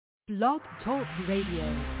Blog Talk Radio. You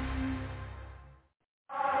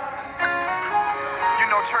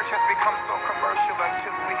know, church has become so commercial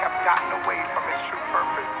until we have gotten away from its true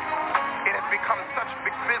purpose. It has become such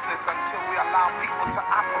big business until we allow people to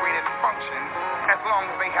operate and function as long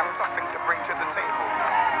as they have something to bring to the table.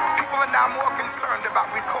 People are now more concerned about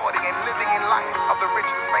recording and living in life of the rich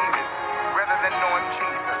and famous rather than knowing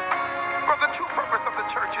Jesus. For the true purpose of the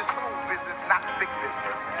church is soul business, not big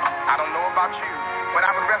business. I don't know about you, but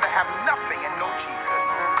I would rather have nothing and know Jesus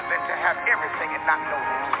than to have everything and not know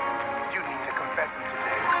him. You need to confess him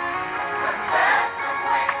today. Confess him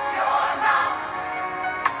with your mouth.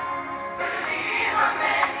 Believe him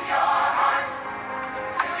in your heart.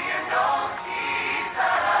 Do you know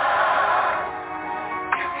Jesus?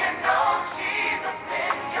 You can know Jesus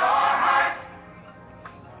in your heart.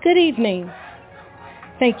 Good evening.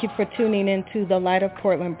 Thank you for tuning into the Light of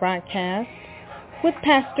Portland broadcast with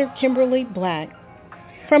Pastor Kimberly Black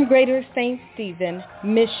from Greater St. Stephen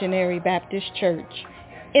Missionary Baptist Church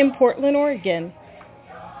in Portland, Oregon.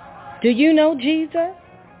 Do you know Jesus?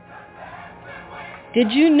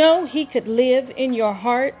 Did you know he could live in your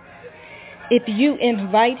heart if you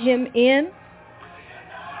invite him in?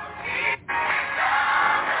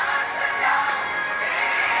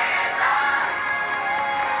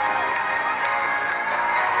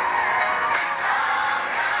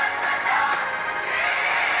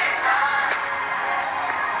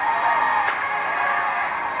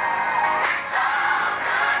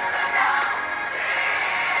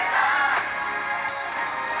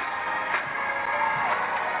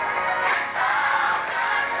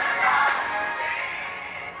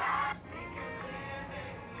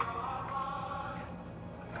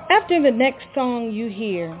 After the next song you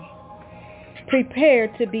hear, prepare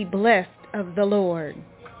to be blessed of the Lord.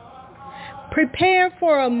 Prepare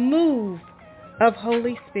for a move of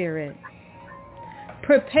Holy Spirit.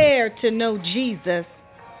 Prepare to know Jesus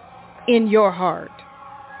in your heart.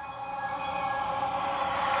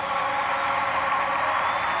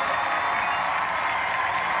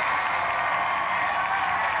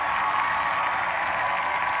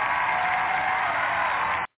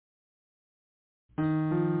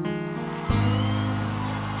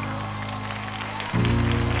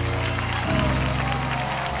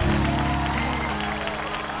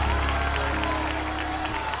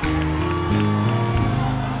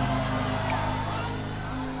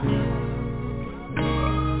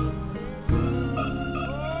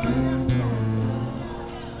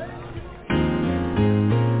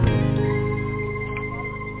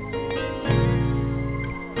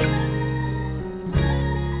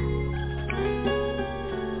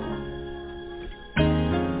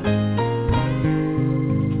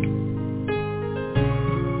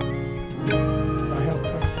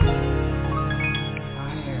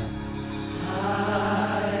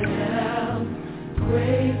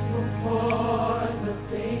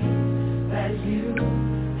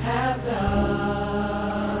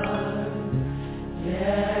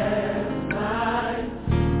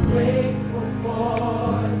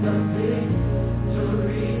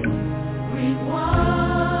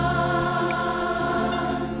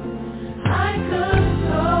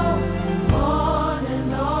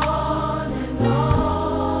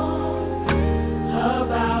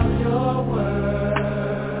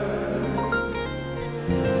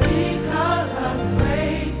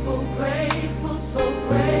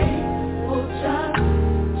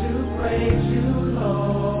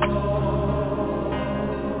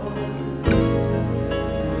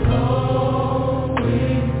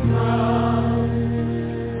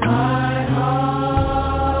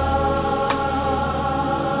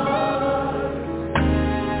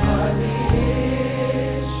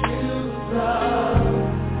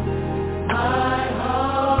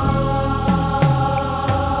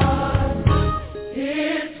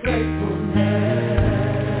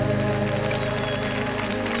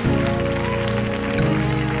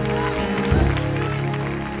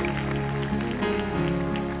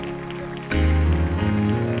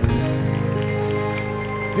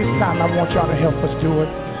 I want y'all to help us do it.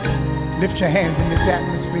 Lift your hands in this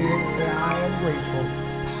atmosphere and say, I am grateful.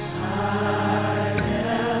 I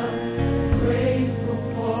am grateful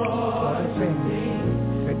for the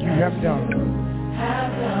things that you have done.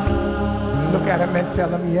 Look at him and tell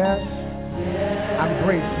him, yes, I'm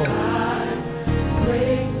grateful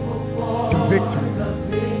for the victory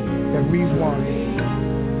that we've won.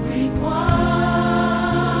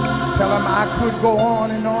 Tell him I could go on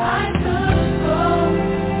and on.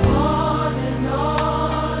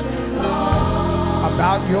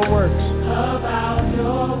 About your works.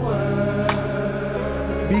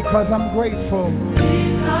 Because I'm grateful.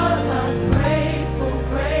 Because I'm grateful.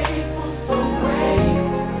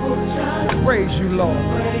 praise you, Lord.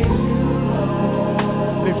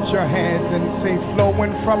 Lift your hands and say,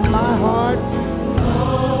 flowing from my heart.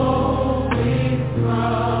 Flowing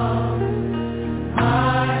from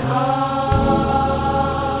my heart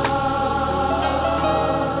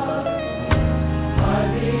are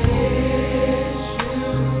the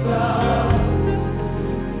issues of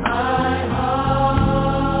my heart.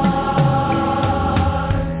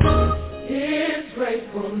 It's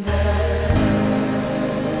gratefulness.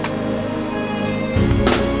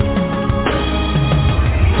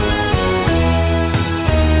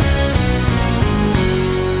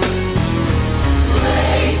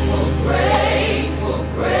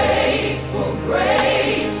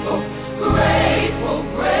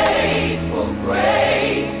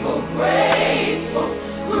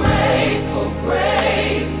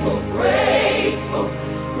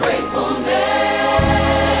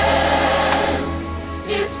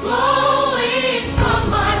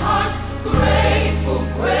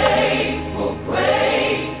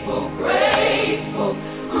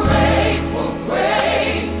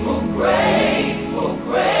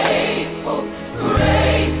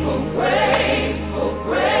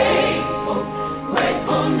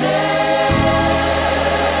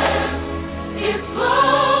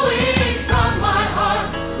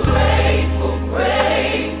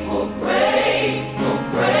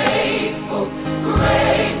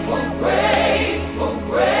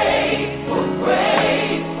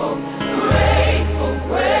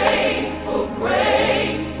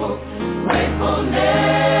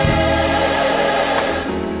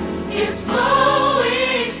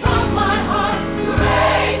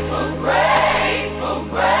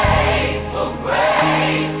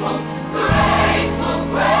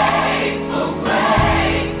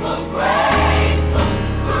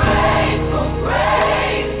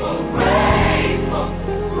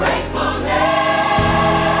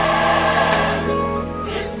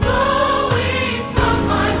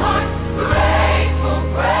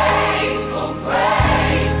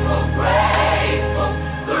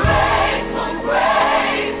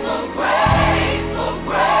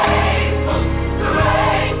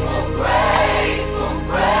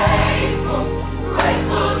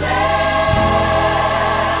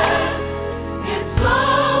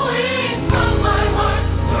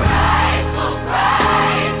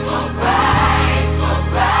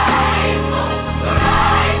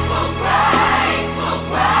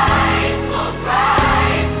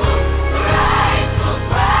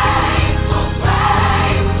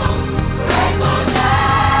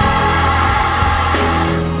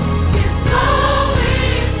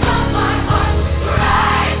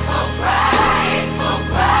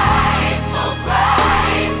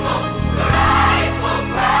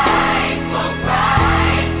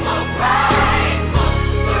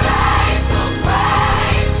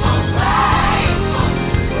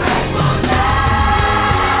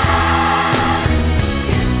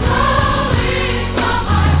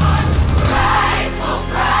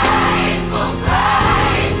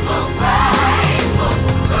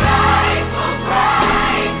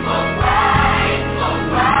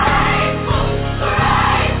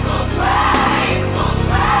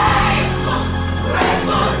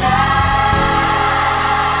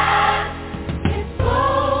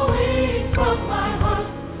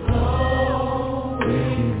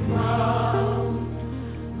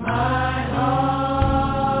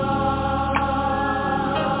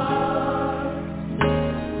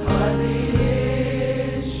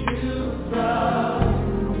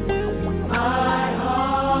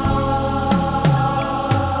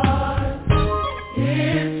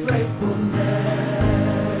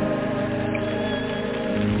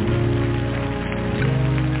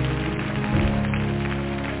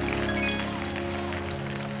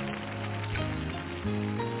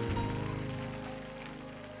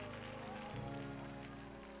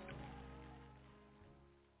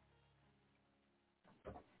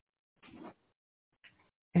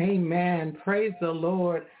 Amen. Praise the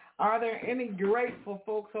Lord. Are there any grateful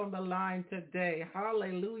folks on the line today?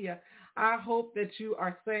 Hallelujah. I hope that you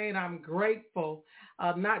are saying I'm grateful,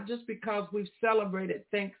 not just because we've celebrated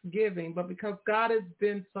Thanksgiving, but because God has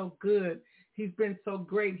been so good. He's been so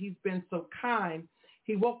great. He's been so kind.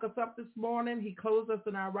 He woke us up this morning. He clothed us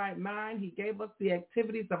in our right mind. He gave us the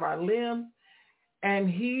activities of our limbs, and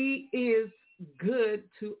he is good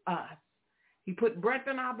to us. He put breath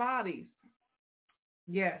in our bodies.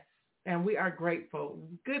 Yes, and we are grateful.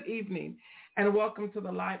 Good evening, and welcome to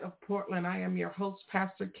the Light of Portland. I am your host,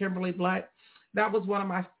 Pastor Kimberly Black. That was one of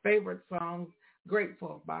my favorite songs,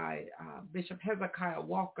 Grateful, by Bishop Hezekiah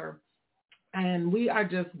Walker. And we are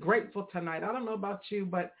just grateful tonight. I don't know about you,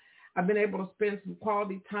 but I've been able to spend some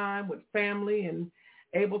quality time with family and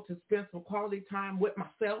able to spend some quality time with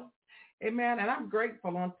myself. Amen. And I'm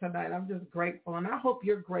grateful on tonight. I'm just grateful. And I hope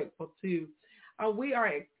you're grateful too. We are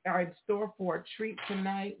in store for a treat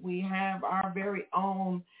tonight. We have our very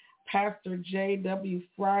own Pastor J.W.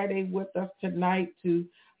 Friday with us tonight to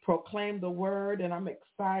proclaim the word. And I'm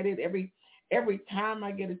excited every time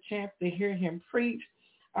I get a chance to hear him preach.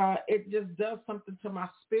 It just does something to my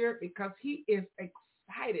spirit because he is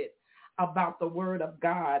excited about the word of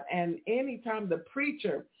God. And anytime the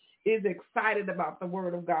preacher is excited about the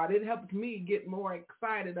word of God, it helps me get more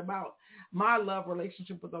excited about my love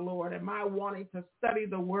relationship with the Lord and my wanting to study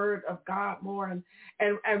the word of God more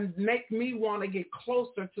and make me want to get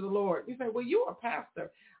closer to the Lord. You say, well, you're a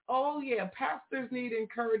pastor. Oh, yeah, pastors need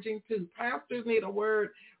encouraging too. Pastors need a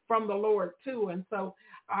word from the Lord too. And so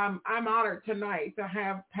I'm honored tonight to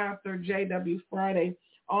have Pastor J.W. Friday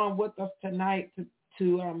on with us tonight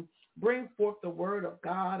to bring forth the word of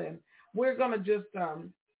God. And we're going to just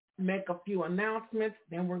make a few announcements.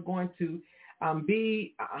 Then we're going to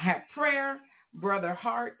have prayer. Brother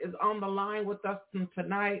Hart is on the line with us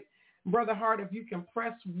tonight. Brother Hart, if you can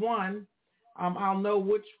press 1, I'll know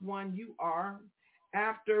which one you are.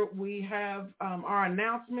 After we have our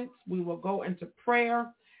announcements, we will go into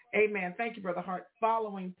prayer. Amen. Thank you, Brother Hart.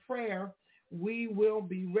 Following prayer, we will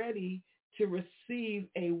be ready to receive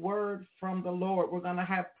a word from the Lord. We're going to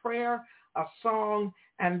have prayer, a song,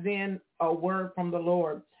 and then a word from the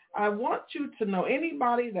Lord. I want you to know,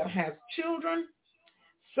 anybody that has children,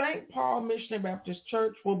 St. Paul Missionary Baptist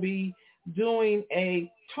Church will be doing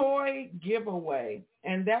a toy giveaway,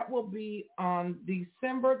 and that will be on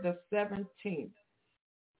December the 17th.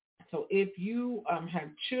 So if you have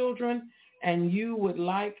children and you would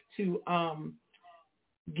like to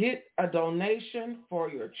get a donation for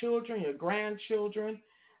your children, your grandchildren,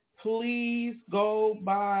 please go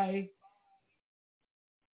by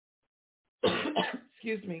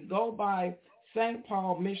go by St.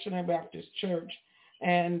 Paul Missionary Baptist Church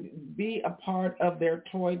and be a part of their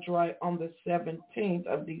toy drive on the 17th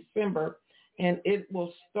of December. And it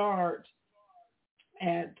will start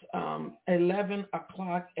at 11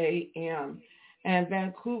 o'clock a.m. And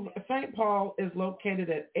Vancouver, St. Paul is located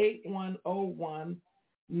at 8101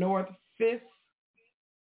 North 5th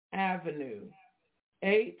Avenue.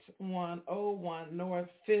 8101 North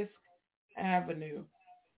 5th Avenue.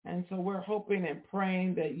 And so we're hoping and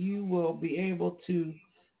praying that you will be able to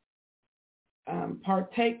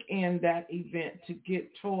partake in that event to get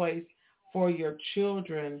toys for your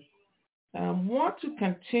children. Want to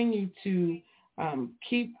continue to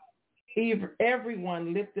keep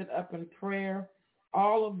everyone lifted up in prayer,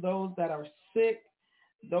 all of those that are sick,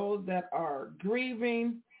 those that are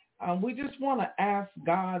grieving. We just want to ask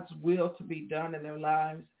God's will to be done in their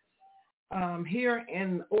lives. Here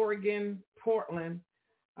in Oregon, Portland,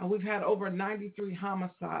 we've had over 93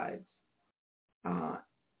 homicides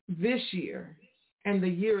this year, and the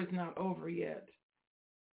year is not over yet.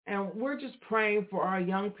 And we're just praying for our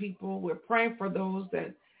young people. We're praying for those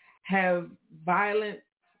that have violent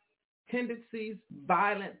tendencies,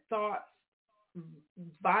 violent thoughts,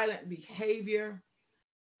 violent behavior.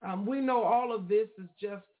 We know all of this is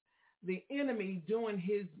just the enemy doing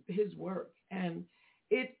his work. And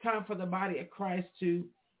it's time for the body of Christ to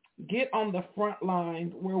get on the front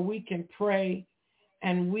line where we can pray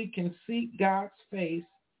and we can seek God's face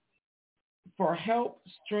for help,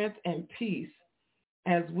 strength, and peace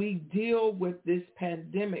as we deal with this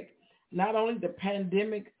pandemic. Not only the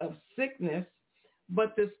pandemic of sickness,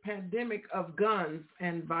 but this pandemic of guns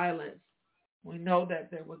and violence. We know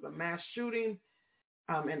that there was a mass shooting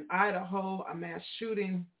in Idaho, a mass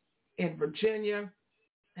shooting in Virginia,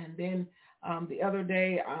 and then the other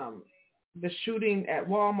day, the shooting at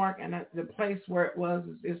Walmart, and the place where it was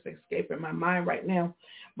is escaping my mind right now.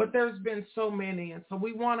 But there's been so many, and so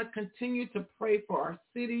we want to continue to pray for our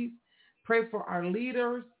cities, pray for our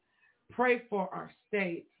leaders, pray for our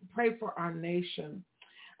states, pray for our nation.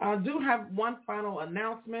 I do have one final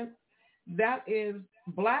announcement. That is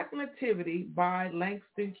Black Nativity by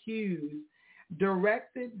Langston Hughes,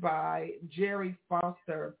 directed by Jerry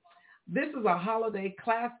Foster. This is a holiday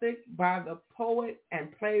classic by the poet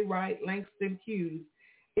and playwright Langston Hughes.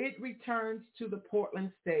 It returns to the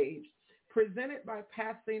Portland stage, presented by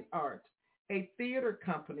Passing Art, a theater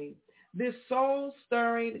company. This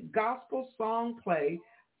soul-stirring gospel song play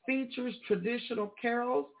features traditional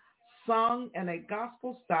carols sung in a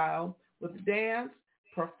gospel style with dance,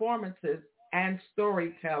 performances, and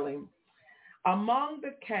storytelling. Among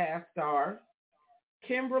the cast are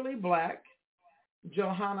Kimberly Black,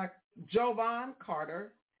 Jovan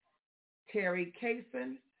Carter, Terry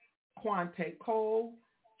Kaysen, Quante Cole,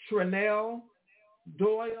 Trinell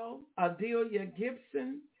Doyle, Adelia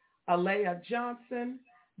Gibson, Alea Johnson,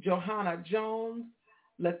 Johanna Jones,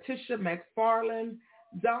 Letitia McFarland,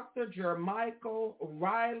 Dr. Jermichael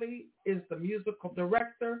Riley is the musical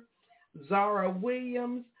director, Zara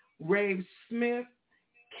Williams, Rave Smith,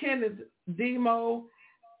 Kenneth Demo,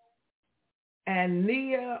 and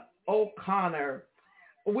Nia O'Connor.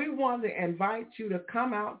 We want to invite you to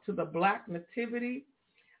come out to the Black Nativity.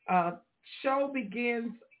 Show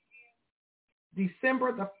begins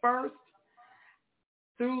December the 1st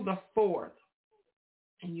through the 4th.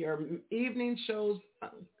 And your evening shows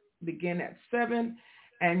begin at 7,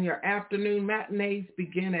 and your afternoon matinees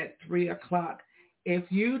begin at 3 o'clock.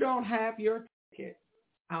 If you don't have your ticket,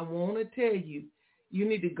 I want to tell you, you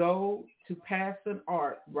need to go to Passion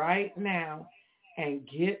Art right now and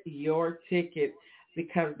get your ticket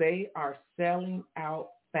because they are selling out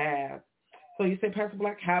fast. So you say, Pastor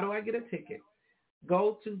Black, how do I get a ticket?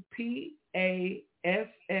 Go to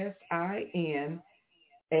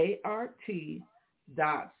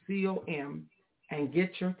PASSINART.com and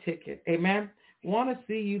get your ticket. Amen. Want to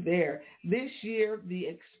see you there. This year, the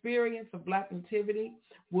Experience of Black Nativity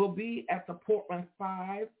will be at the Portland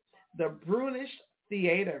 5, the Brunish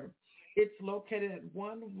Theater. It's located at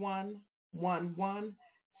 1111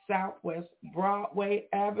 Southwest Broadway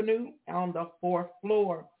Avenue on the 4th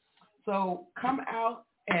floor. So come out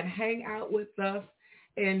and hang out with us.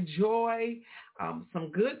 Enjoy some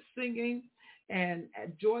good singing and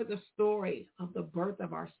enjoy the story of the birth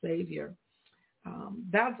of our Savior.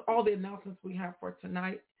 That's all the announcements we have for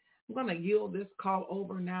tonight. I'm going to yield this call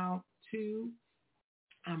over now to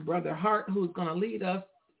Brother Hart, who's going to lead us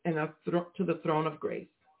to the throne of grace.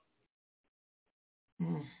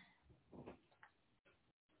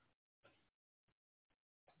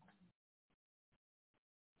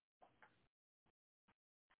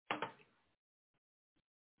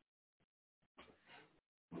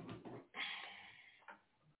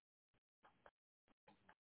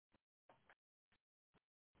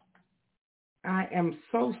 I am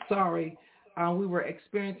so sorry. We were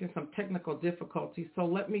experiencing some technical difficulties, so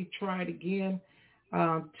let me try it again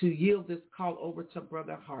to yield this call over to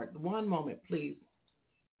Brother Hart. One moment, please.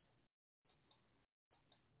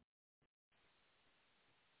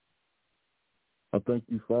 I thank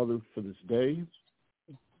you, Father, for this day.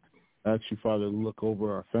 I ask you, Father, to look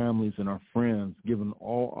over our families and our friends, giving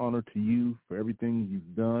all honor to you for everything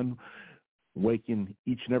you've done, waking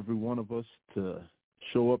each and every one of us to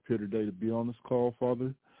show up here today to be on this call,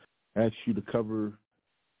 Father. I ask you to cover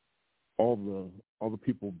all the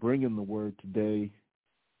people bringing the word today,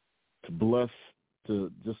 to bless,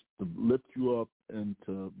 to just to lift you up and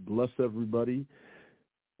to bless everybody,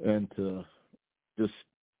 and to just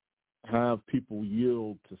have people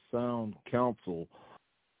yield to sound counsel,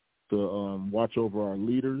 to watch over our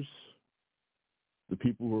leaders, the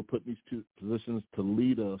people who are put in these positions to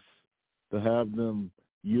lead us, to have them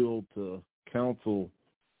yield to counsel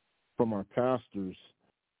from our pastors,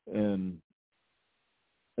 and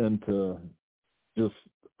to just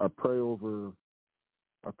I pray over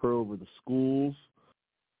the schools,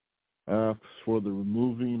 ask for the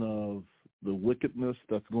removing of the wickedness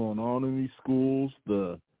that's going on in these schools,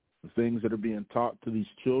 the things that are being taught to these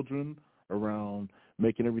children around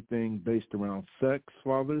making everything based around sex,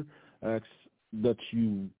 Father. I ask that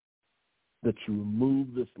you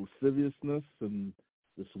remove this lasciviousness and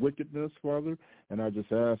this wickedness, Father. And I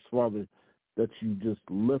just ask, Father, that you just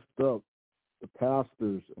lift up the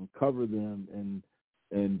pastors and cover them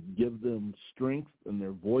and give them strength in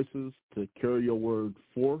their voices to carry your word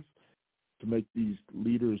forth, to make these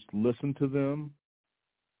leaders listen to them.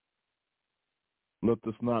 Let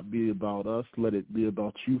this not be about us. Let it be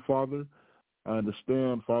about you, Father. I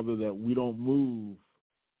understand, Father, that we don't move.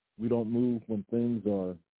 We don't move when things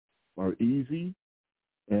are easy,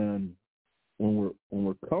 and when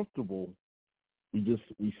we're comfortable, we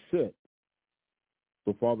sit.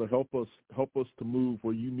 So, Father, help us to move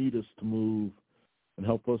where you need us to move, and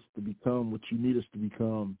help us to become what you need us to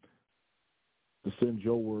become, to send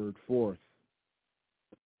your word forth.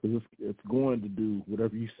 Because it's going to do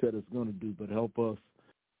whatever you said it's going to do, but help us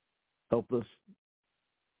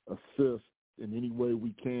assist in any way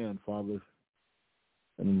we can, Father.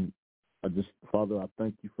 And Father, I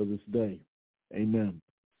thank you for this day. Amen.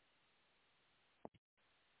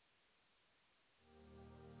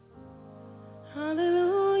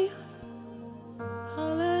 Hallelujah.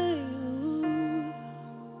 Hallelujah.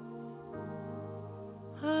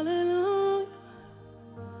 Hallelujah.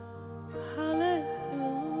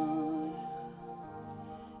 Hallelujah.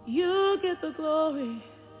 You get the glory.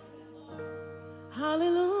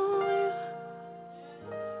 Hallelujah.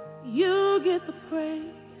 You get the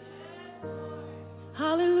praise.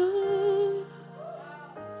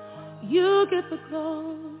 get the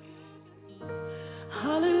glory.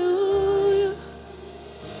 Hallelujah.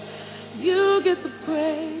 You get the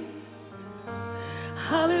praise.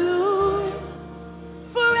 Hallelujah.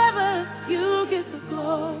 Forever you get the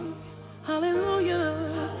glory. Hallelujah.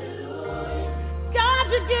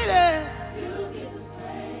 God, you get it.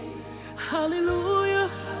 Hallelujah.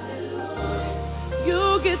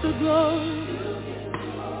 You get the glory.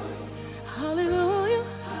 Hallelujah.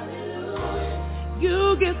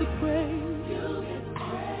 You get the praise.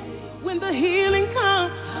 When the healing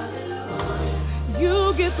comes,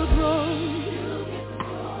 you get the glory.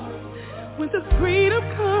 When the freedom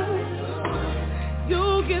comes,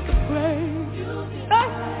 you get the praise.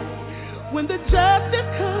 When the justice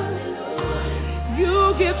comes,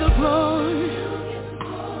 you get the glory.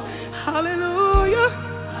 Hallelujah.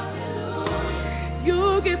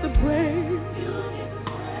 You get the praise.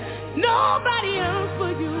 Nobody else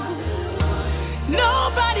for you.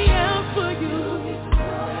 Nobody else for you.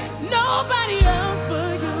 Nobody else for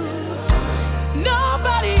you.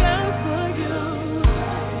 Nobody else for you.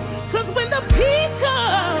 'Cause when the peace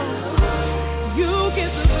comes, you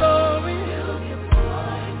get the glory.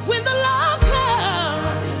 When the love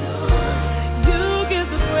comes, you get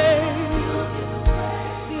the praise.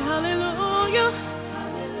 Hallelujah.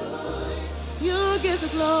 You get the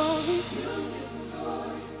glory.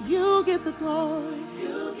 You get the glory.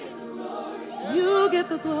 You get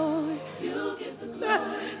the glory.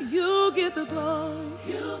 You get the glory.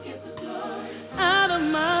 Out of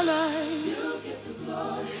my life.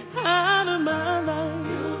 Out of my life.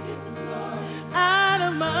 Out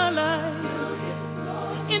of my life.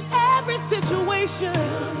 In every situation,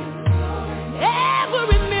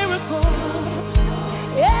 every miracle,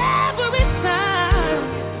 every sign,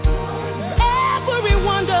 every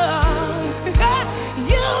wonder,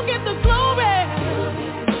 you get the glory.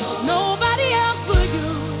 Nobody else but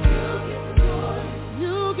you.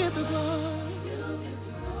 You get the glory.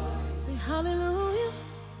 Say hallelujah.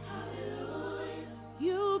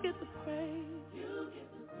 You get the praise.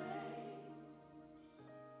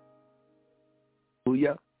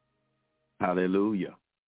 Hallelujah. Hallelujah.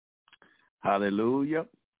 Hallelujah.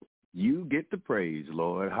 You get the praise,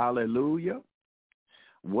 Lord. Hallelujah.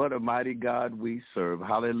 What a mighty God we serve.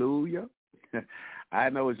 Hallelujah. I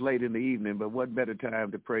know it's late in the evening, but what better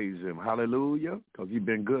time to praise him? Hallelujah. Because you've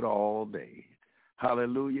been good all day.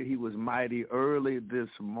 Hallelujah. He was mighty early this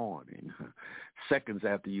morning, seconds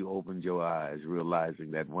after you opened your eyes,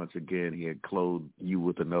 realizing that once again he had clothed you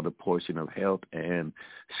with another portion of health and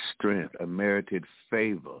strength, a merited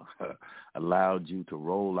favor, allowed you to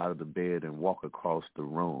roll out of the bed and walk across the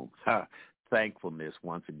room. Thankfulness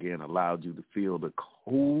once again allowed you to feel the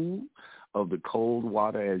cool of the cold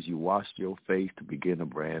water as you washed your face to begin a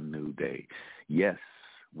brand new day. Yes,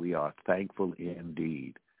 we are thankful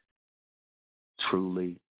indeed.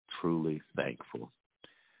 Truly, truly thankful.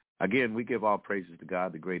 Again, we give all praises to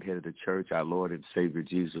God, the great head of the church, our Lord and Savior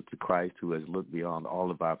Jesus the Christ, who has looked beyond all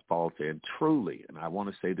of our faults and truly, and I want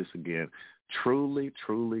to say this again, truly,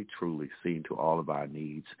 truly, truly seen to all of our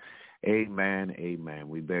needs. Amen, amen.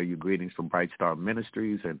 We bear you greetings from Bright Star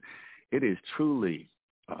Ministries, and it is truly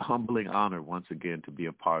a humbling honor once again to be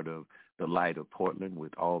a part of the Light of Portland,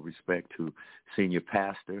 with all respect to Senior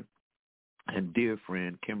Pastor and dear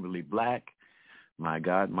friend Kimberly Black. My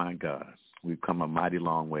God, we've come a mighty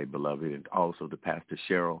long way, beloved, and also to Pastor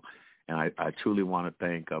Cheryl. And I truly want to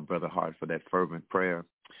thank Brother Hart for that fervent prayer,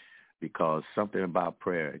 because something about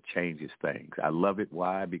prayer, it changes things. I love it.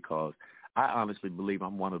 Why? Because I honestly believe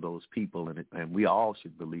I'm one of those people, and we all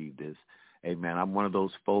should believe this. Amen. I'm one of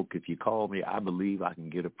those folk, if you call me, I believe I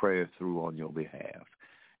can get a prayer through on your behalf.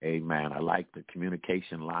 Amen. I like the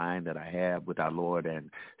communication line that I have with our Lord and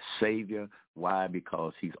Savior. Why?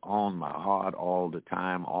 Because he's on my heart all the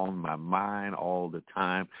time, on my mind all the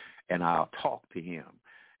time, and I'll talk to him.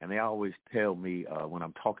 And they always tell me when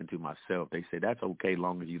I'm talking to myself, they say, that's okay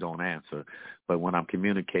long as you don't answer. But when I'm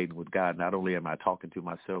communicating with God, not only am I talking to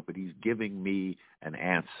myself, but he's giving me an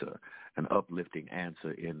answer, an uplifting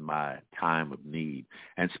answer in my time of need.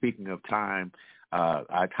 And speaking of time,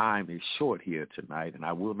 our time is short here tonight, and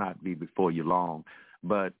I will not be before you long.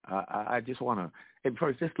 But I just want to,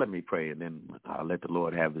 first, just let me pray, and then I'll let the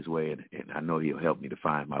Lord have his way, and I know he'll help me to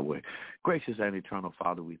find my way. Gracious and eternal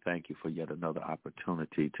Father, we thank you for yet another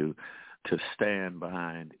opportunity to stand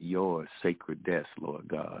behind your sacred desk, Lord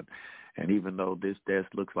God. And even though this desk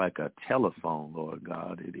looks like a telephone, Lord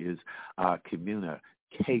God, it is our communication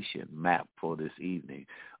map for this evening.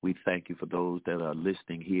 We thank you for those that are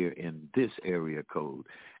listening here in this area code.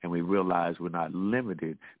 And we realize we're not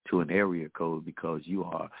limited to an area code, because you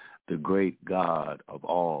are the great God of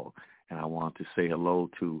all. And I want to say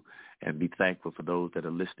hello to and be thankful for those that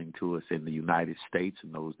are listening to us in the United States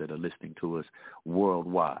and those that are listening to us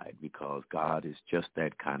worldwide, because God is just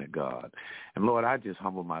that kind of God. And, Lord, I just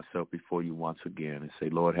humble myself before you once again and say,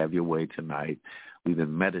 Lord, have your way tonight. We've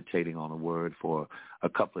been meditating on a word for a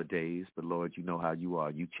couple of days, but, Lord, you know how you are.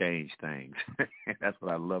 You change things. That's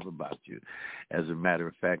what I love about you. As a matter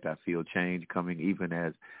of fact, I feel change coming even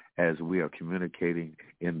as we are communicating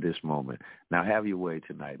in this moment. Now have your way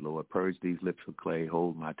tonight, Lord. Purge these lips of clay.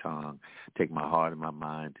 Hold my tongue. Take my heart and my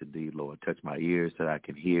mind to thee, Lord. Touch my ears that I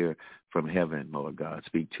can hear from heaven, Lord God.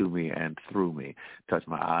 Speak to me and through me. Touch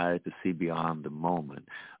my eyes to see beyond the moment,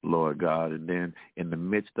 Lord God. And then in the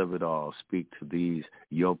midst of it all, speak to these,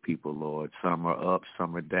 your people, Lord. Some are up,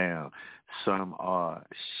 some are down. Some are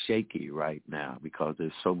shaky right now because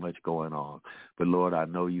there's so much going on. But, Lord, I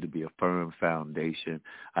know you to be a firm foundation.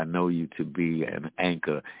 I know you to be an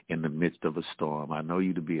anchor in the midst of a storm. I know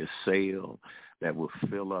you to be a sail that will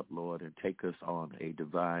fill up, Lord, and take us on a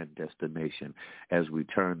divine destination as we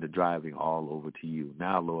turn the driving all over to you.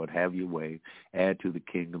 Now, Lord, have your way. Add to the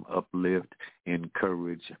kingdom, uplift,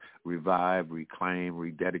 encourage, revive, reclaim,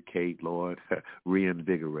 rededicate, Lord,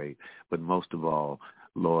 reinvigorate. But most of all,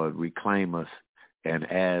 Lord, reclaim us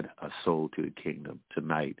and add a soul to the kingdom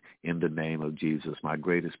tonight in the name of Jesus. My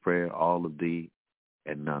greatest prayer, all of thee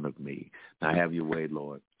and none of me. Now have your way,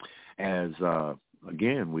 Lord. As,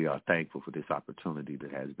 again, we are thankful for this opportunity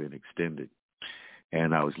that has been extended.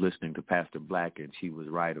 And I was listening to Pastor Black, and she was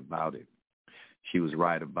right about it. She was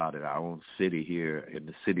right about it. Our own city here in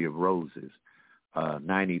the City of Roses,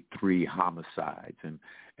 93 homicides.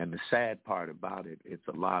 And the sad part about it, it's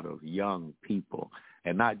a lot of young people,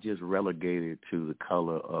 and not just relegated to the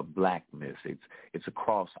color of blackness. It's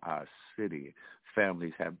across our city.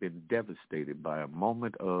 Families have been devastated by a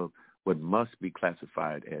moment of what must be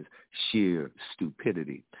classified as sheer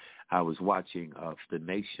stupidity. I was watching The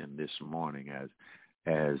Nation this morning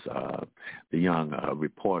as the young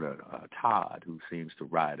reporter, Todd, who seems to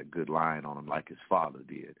ride a good line on him like his father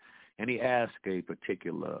did. And he asked a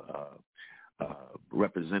particular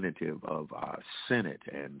representative of our Senate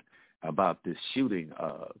and about this shooting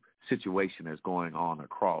situation that's going on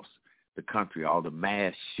across the country, all the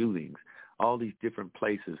mass shootings, all these different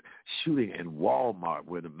places, shooting in Walmart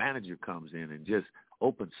where the manager comes in and just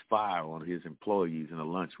opens fire on his employees in a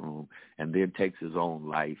lunchroom and then takes his own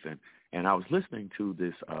life. And I was listening to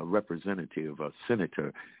this representative,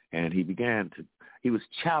 senator, and he was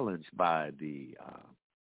challenged by the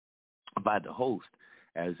host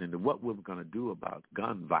as into what we're going to do about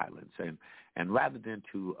gun violence. And rather than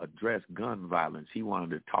to address gun violence, he wanted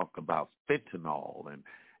to talk about fentanyl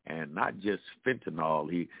and not just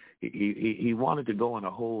fentanyl. He wanted to go in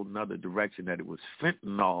a whole nother direction, that it was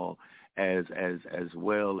fentanyl as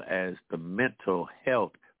well as the mental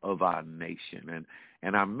health of our nation.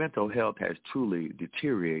 And our mental health has truly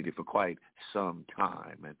deteriorated for quite some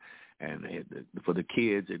time. And for the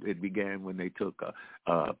kids, it began when they took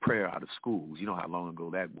prayer out of schools. You know how long ago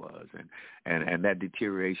that was. And that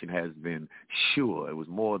deterioration has been sure. It was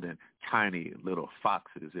more than tiny little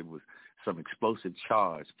foxes. It was some explosive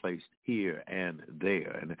charge placed here and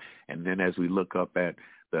there. And then as we look up at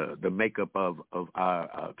the makeup of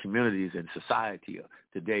our communities and society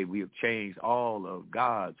today, we have changed all of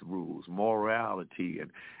God's rules. Morality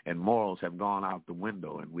and morals have gone out the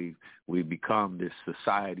window, and we've become this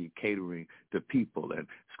society catering to people. And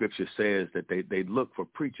Scripture says that they look for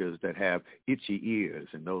preachers that have itchy ears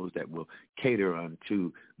and those that will cater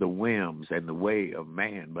unto the whims and the way of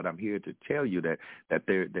man. But I'm here to tell you that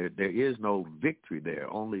there is no victory there,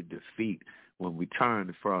 only defeat when we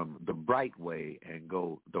turn from the bright way and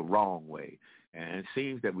go the wrong way. And it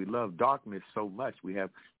seems that we love darkness so much. We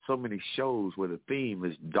have so many shows where the theme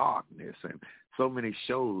is darkness, and so many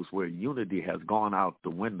shows where unity has gone out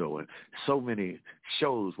the window, and so many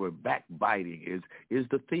shows where backbiting is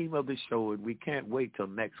the theme of the show. And we can't wait till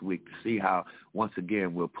next week to see how, once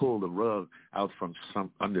again, we'll pull the rug out from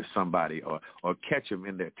under somebody or catch them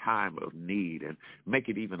in their time of need and make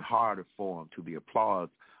it even harder for them to the applause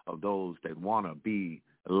of those that want to be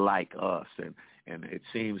like us. And it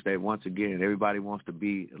seems that, once again, everybody wants to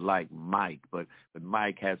be like Mike, but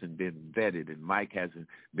Mike hasn't been vetted, and Mike hasn't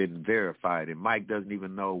been verified, and Mike doesn't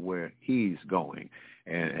even know where he's going.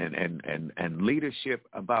 And leadership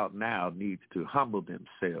about now needs to humble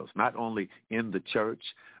themselves, not only in the church,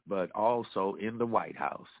 but also in the White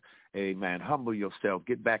House. Amen. Humble yourself.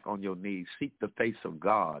 Get back on your knees. Seek the face of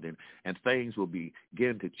God, and things will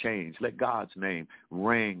begin to change. Let God's name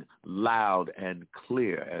ring loud and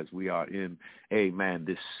clear as we are in, amen,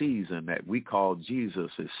 this season that we call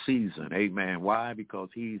Jesus' season. Amen. Why? Because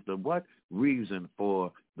he's the what? Reason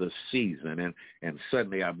for the season. And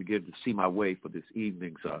suddenly I begin to see my way for this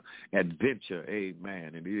evening's adventure.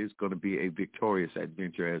 Amen. And it is going to be a victorious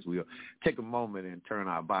adventure as we'll take a moment and turn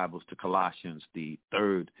our Bibles to Colossians, the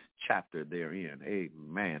 3rd chapter therein.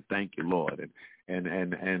 Amen. Thank you, Lord.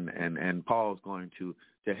 And Paul's going to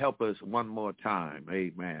help us one more time,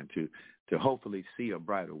 amen, to hopefully see a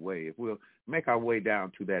brighter way. If we'll make our way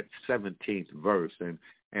down to that 17th verse,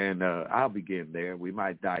 and I'll begin there. We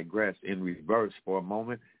might digress in reverse for a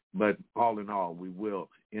moment, but all in all, we will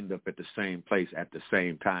end up at the same place at the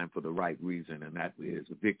same time for the right reason, and that is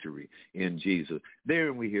victory in Jesus.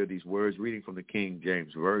 There we hear these words, reading from the King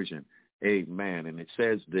James Version, amen, and it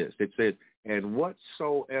says this. It says, and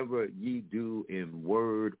whatsoever ye do in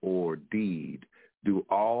word or deed, do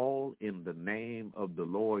all in the name of the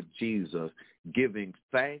Lord Jesus, giving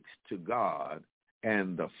thanks to God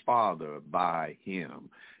and the Father by him.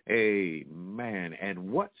 Amen.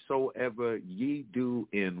 And whatsoever ye do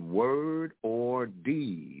in word or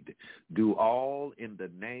deed, do all in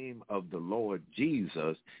the name of the Lord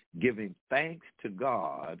Jesus, giving thanks to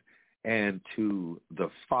God and to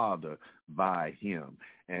the Father by him.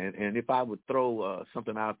 And if I would throw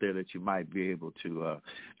something out there that you might be able to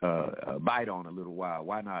bite on a little while,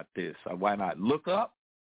 why not this? Why not look up,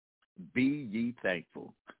 be ye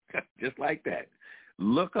thankful? Just like that.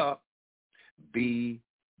 Look up, be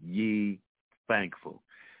ye thankful.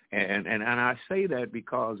 And I say that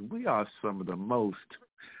because we are some of the most,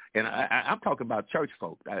 and I'm talking about church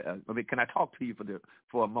folk. I mean, can I talk to you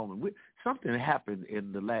for a moment? Something happened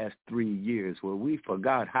in the last 3 years where we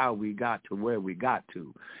forgot how we got to where we got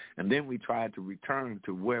to. And then we tried to return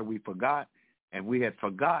to where we forgot, and we had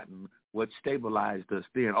forgotten what stabilized us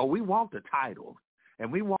then. Oh, we want the title,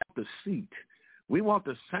 and we want the seat. We want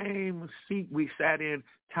the same seat we sat in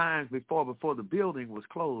times before the building was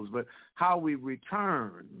closed, but how we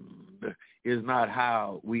returned is not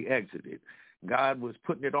how we exited. God was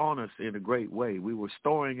putting it on us in a great way. We were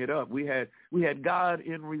storing it up. We had God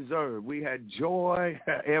in reserve. We had joy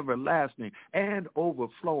everlasting and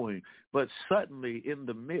overflowing. But suddenly in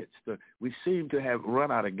the midst, we seemed to have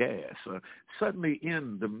run out of gas. Suddenly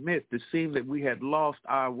in the midst, it seemed that we had lost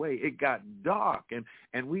our way. It got dark,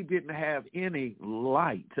 and we didn't have any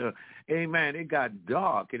light. Amen. It got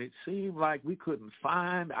dark, and it seemed like we couldn't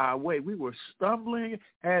find our way. We were stumbling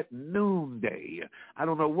at noonday. I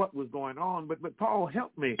don't know what was going on, but Paul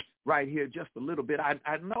helped me right here just a little bit.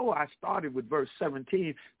 I know I started with verse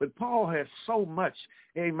 17, but Paul has so much,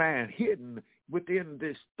 amen, hidden within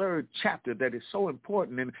this 3rd chapter that is so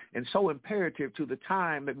important and so imperative to the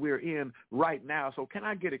time that we're in right now. So can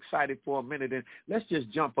I get excited for a minute, and let's just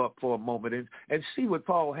jump up for a moment and see what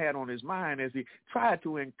Paul had on his mind as he tried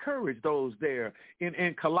to encourage those there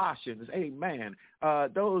in Colossians. Amen.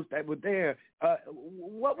 Those that were there.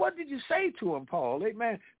 What did you say to him, Paul?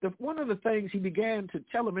 Amen. One of the things he began to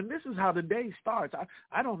tell him, and this is how the day starts.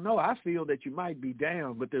 I don't know. I feel that you might be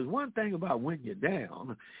down, but there's one thing about when you're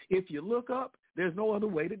down. If you look up, there's no other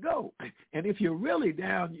way to go. And if you're really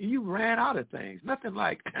down, you ran out of things. Nothing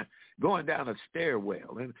like going down a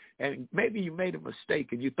stairwell. And maybe you made a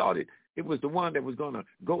mistake and you thought it was the one that was going to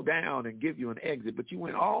go down and give you an exit, but you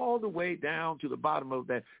went all the way down to the bottom of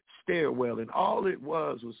that stairwell, and all it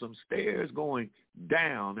was some stairs going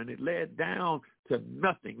down, and it led down to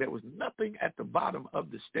nothing. There was nothing at the bottom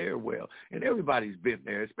of the stairwell, and everybody's been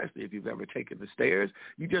there, especially if you've ever taken the stairs.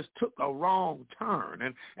 You just took a wrong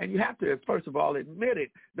turn, and you have to, first of all, admit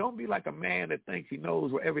it. Don't be like a man that thinks he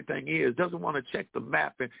knows where everything is, doesn't want to check the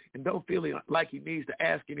map, and don't feel like he needs to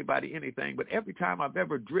ask anybody anything. But every time I've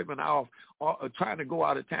ever driven off or trying to go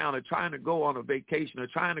out of town or trying to go on a vacation or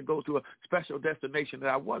trying to go to a special destination that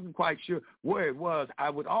I wasn't quite sure where it was, I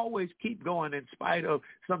would always keep going in spite of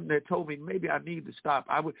something that told me maybe I need to stop.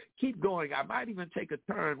 I would keep going. I might even take a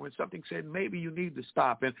turn when something said maybe you need to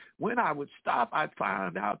stop. And when I would stop, I'd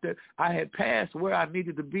find out that I had passed where I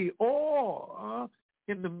needed to be, or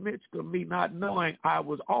in the midst of me not knowing, I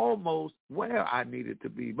was almost where I needed to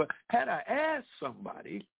be. But had I asked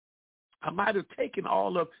somebody, I might have taken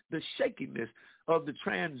all of the shakiness of the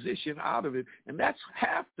transition out of it. And that's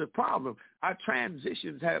half the problem. Our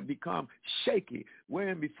transitions have become shaky,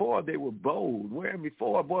 wherein before they were bold, wherein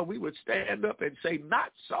before, boy, we would stand up and say,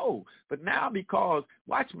 not so. But now, because,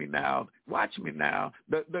 watch me now,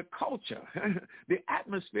 the culture, the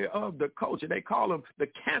atmosphere of the culture, they call them the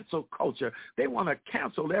cancel culture. They want to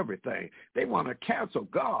cancel everything. They want to cancel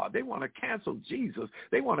God. They want to cancel Jesus.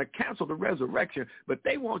 They want to cancel the resurrection. But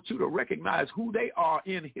they want you to recognize who they are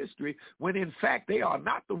in history, when in fact they are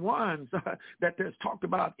not the ones that there's talked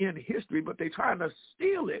about in history, but but they're trying to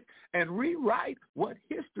steal it and rewrite what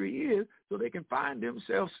history is so they can find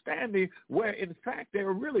themselves standing where, in fact,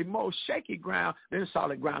 they're really more shaky ground than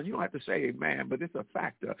solid ground. You don't have to say amen, but it's a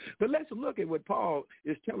factor. But let's look at what Paul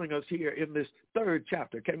is telling us here in this 3rd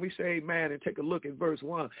chapter. Can we say amen and take a look at verse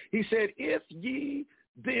 1? He said, if ye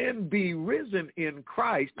then be risen in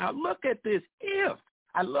Christ. Now look at this if.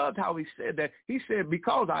 I loved how he said that. He said,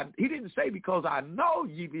 he didn't say because I know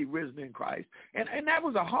ye be risen in Christ. And that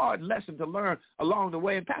was a hard lesson to learn along the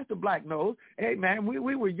way. And Pastor Black knows, hey, man,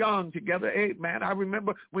 we were young together. Hey, man, I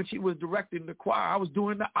remember when she was directing the choir, I was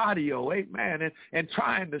doing the audio, hey, man, and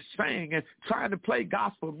trying to sing and trying to play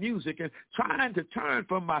gospel music and trying to turn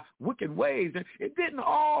from my wicked ways. And it didn't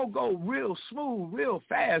all go real smooth, real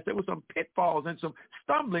fast. There were some pitfalls and some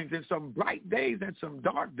stumblings and some bright days and some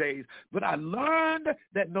dark days. But I learned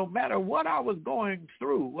that no matter what I was going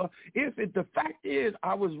through, the fact is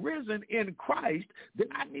I was risen in Christ, then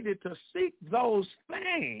I needed to seek those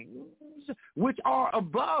things which are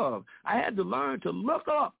above. I had to learn to look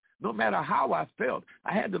up no matter how I felt.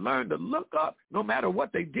 I had to learn to look up no matter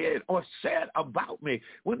what they did or said about me.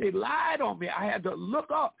 When they lied on me, I had to look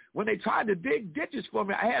up. When they tried to dig ditches for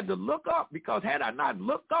me, I had to look up, because had I not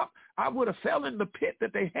looked up, I would have fell in the pit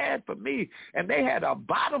that they had for me. And they had a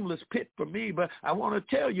bottomless pit for me. But I want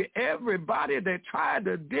to tell you, everybody that tried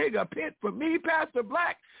to dig a pit for me, Pastor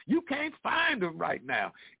Black, you can't find them right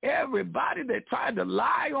now. Everybody that tried to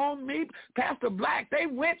lie on me, Pastor Black, they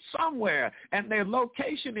went somewhere, and their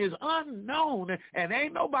location is unknown, and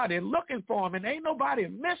ain't nobody looking for them, and ain't nobody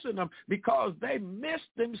missing them, because they missed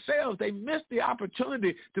themselves. They missed the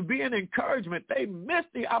opportunity to be an encouragement. They missed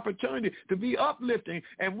the opportunity to be uplifting.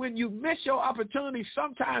 And when you miss your opportunity,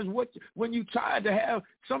 sometimes when you try to have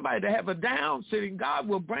somebody to have a down sitting, God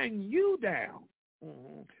will bring you down.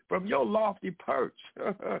 From your lofty perch,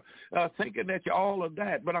 thinking that you're all of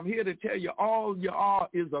that. But I'm here to tell you, all you are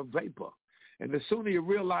is a vapor. And the sooner you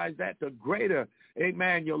realize that, the greater,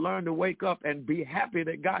 amen, you'll learn to wake up and be happy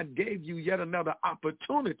that God gave you yet another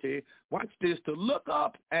opportunity, watch this, to look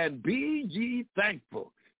up and be ye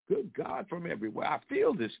thankful. Good God, from everywhere. I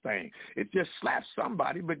feel this thing. It just slaps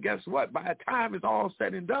somebody, but guess what? By the time it's all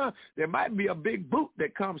said and done, there might be a big boot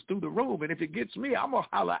that comes through the room, and if it gets me, I'm going to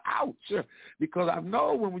holler ouch, because I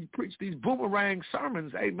know when we preach these boomerang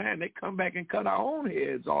sermons, amen, they come back and cut our own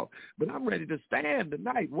heads off. But I'm ready to stand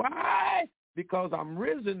tonight. Why? Because I'm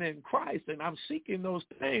risen in Christ, and I'm seeking those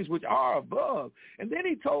things which are above. And then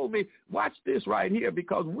he told me, watch this right here,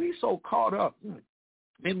 because we so caught up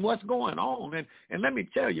in what's going on. And let me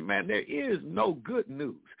tell you, man, there is no good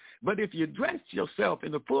news. But if you dress yourself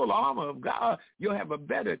in the full armor of God, you'll have a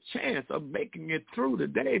better chance of making it through the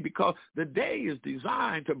day, because the day is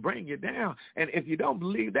designed to bring you down. And if you don't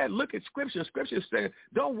believe that, look at Scripture. Scripture says,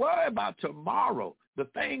 don't worry about tomorrow. The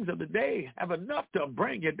things of the day have enough to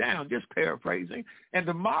bring you down, just paraphrasing, and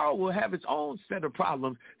tomorrow will have its own set of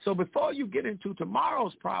problems. So before you get into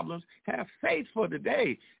tomorrow's problems, have faith for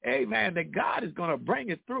today, amen, that God is going to bring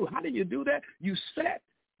it through. How do you do that? You set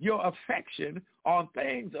your affection on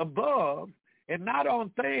things above and not on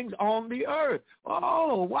things on the earth.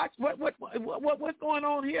 Oh, watch what's going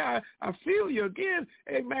on here. I feel you again,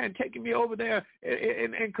 amen, taking me over there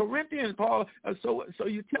in Corinthians, Paul. So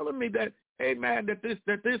you're telling me that, amen, that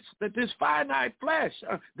this finite flesh,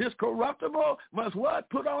 this corruptible, must what?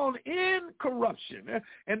 Put on incorruption.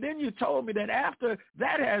 And then you told me that after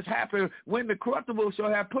that has happened, when the corruptible shall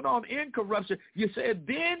have put on incorruption, you said,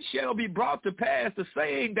 then shall be brought to pass the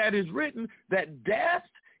saying that is written, that death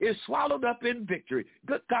is swallowed up in victory.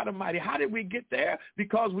 Good God Almighty, how did we get there?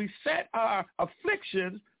 Because we set our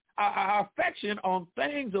afflictions, our affection on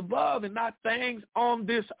things above and not things on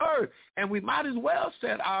this earth. And we might as well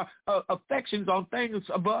set our affections on things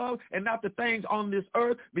above and not the things on this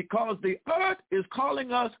earth, because the earth is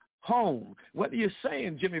calling us home. What are you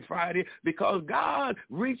saying, Jimmy Friday? Because God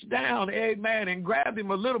reached down, amen, and grabbed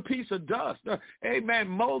him a little piece of dust, amen,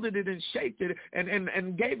 molded it and shaped it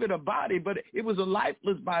and gave it a body, but it was a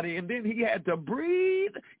lifeless body. And then he had to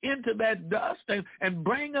breathe into that dust and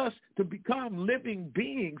bring us to become living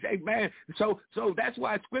beings, amen. So that's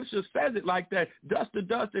why Scripture says it like that, dust to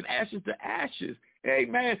dust and ashes to ashes.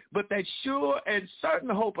 Amen. But that sure and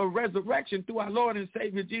certain hope of resurrection through our Lord and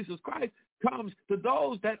Savior Jesus Christ comes to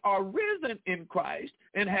those that are risen in Christ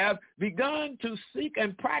and have begun to seek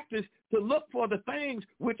and practice to look for the things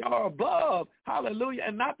which are above, hallelujah,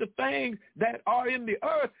 and not the things that are in the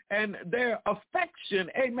earth. And their affection,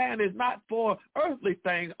 amen, is not for earthly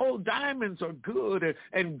things. Oh, diamonds are good,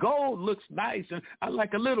 and gold looks nice, and I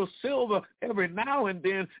like a little silver every now and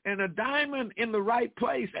then, and a diamond in the right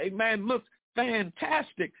place, amen, looks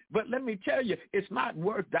fantastic. But let me tell you, it's not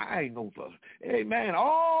worth dying over. Amen.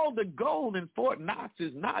 All the gold in Fort Knox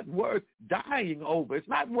is not worth dying over. It's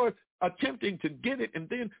not worth attempting to get it and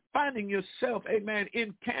then finding yourself, amen,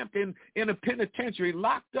 encamped in a penitentiary,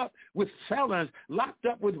 locked up with felons, locked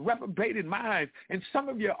up with reprobated minds. And some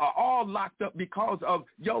of you are all locked up because of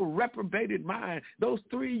your reprobated mind. Those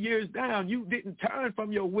 3 years down, you didn't turn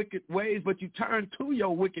from your wicked ways, but you turned to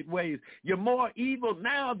your wicked ways. You're more evil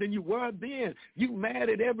now than you were then. You mad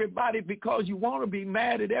at everybody because you want to be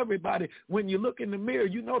mad at everybody. When you look in the mirror,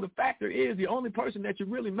 you know the factor is the only person that you're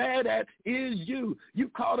really mad at is you. You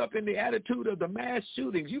caught up in the attitude of the mass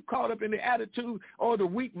shootings. You caught up in the attitude or the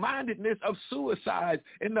weak-mindedness of suicides,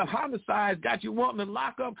 and the homicides got you wanting to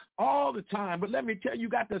lock up all the time. But let me tell you, you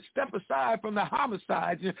got to step aside from the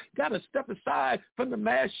homicides. You got to step aside from the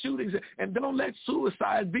mass shootings, and don't let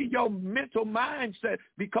suicide be your mental mindset,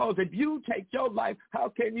 because if you take your life, how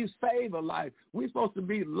can you save a life? We're supposed to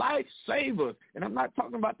be life savers, and I'm not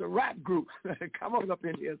talking about the rap group. Come on up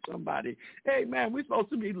in here, somebody. Hey, man, we're supposed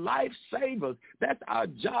to be life savers. That's our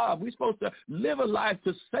job. We're supposed to live a life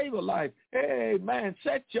to save a life. Hey, man,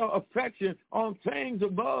 set your affection on things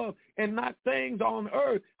above and not things on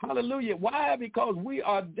earth. Hallelujah. Why? Because we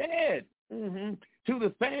are dead to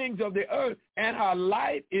the things of the earth, and our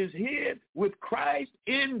life is hid with Christ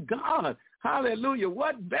in God. Hallelujah.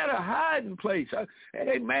 What better hiding place?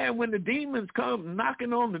 Amen. When the demons come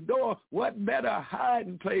knocking on the door, what better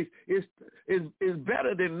hiding place is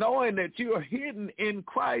better than knowing that you are hidden in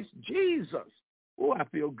Christ Jesus? Oh, I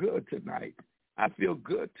feel good tonight. I feel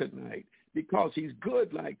good tonight because he's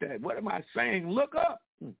good like that. What am I saying? Look up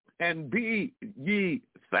and be ye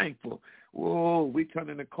thankful. Whoa, we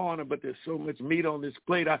turning the corner, but there's so much meat on this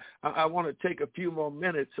plate. I want to take a few more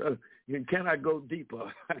minutes. Can I go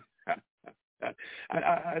deeper?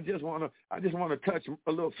 I just want to touch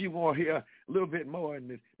a few more here, a little bit more,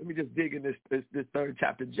 and let me just dig in this third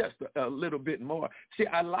chapter just a little bit more. See,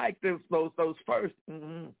 I like those first.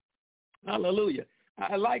 Hallelujah.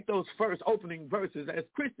 I like those first opening verses. As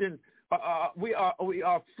Christians, we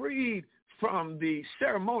are freed from the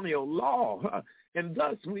ceremonial law, and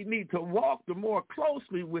thus we need to walk the more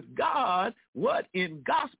closely with God, what? In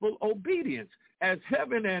gospel obedience. As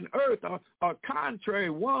heaven and earth are contrary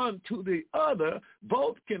one to the other,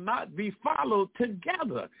 both cannot be followed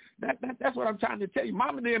together. That's what I'm trying to tell you.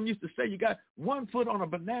 Mom and them used to say you got one foot on a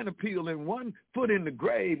banana peel and one foot in the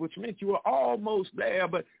grave, which meant you were almost there,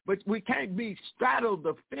 but we can't be straddled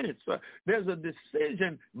the fence. There's a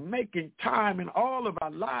decision-making time in all of our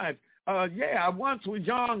lives. I once was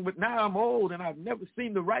young, but now I'm old, and I've never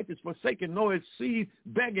seen the righteous forsaken, nor his seed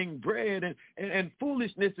begging bread, and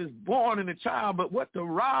foolishness is born in the child, but what the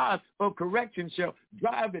rod of correction shall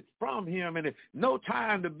drive it from him, and it's no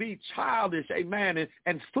time to be childish, amen,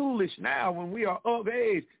 and foolish now when we are of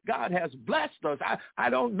age. God has blessed us. I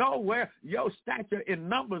don't know where your stature in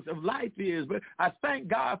numbers of life is, but I thank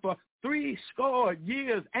God for 70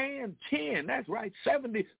 years and 10. That's right,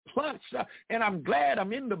 70 plus. And I'm glad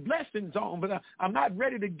I'm in the blessing zone, but I'm not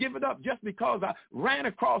ready to give it up just because I ran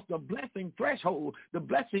across the blessing threshold. The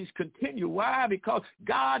blessings continue. Why? Because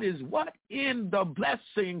God is what? In the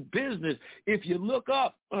blessing business. If you look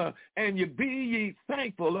up and you be ye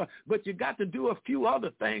thankful, but you got to do a few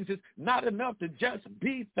other things. It's not enough to just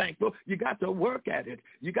be thankful. You got to work at it.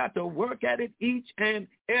 You got to work at it each and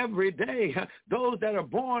every day. Those that are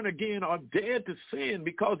born again are dead to sin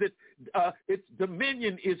because its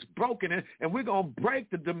dominion is broken, and we're going to break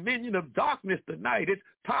the dominion of darkness tonight. Its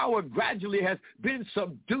power gradually has been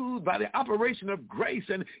subdued by the operation of grace,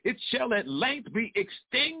 and it shall at length be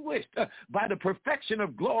extinguished by the perfection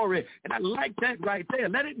of glory. And I like that right there.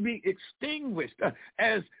 Let it be extinguished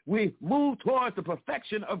as we move towards the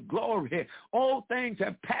perfection of glory. All things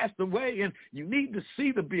have passed away, and you need to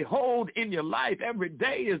see the behold in your life. Every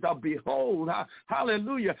day is a behold.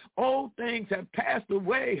 Hallelujah. All things have passed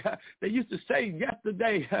away. They used to say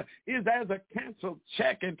yesterday is as a canceled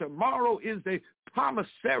check, and tomorrow is a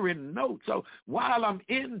promissory note. So while I'm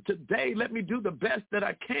in today, let me do the best that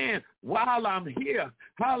I can while I'm here.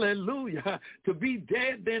 Hallelujah. To be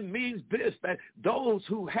dead then means this, that those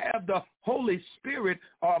who have the Holy Spirit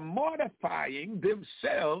are mortifying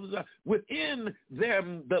themselves within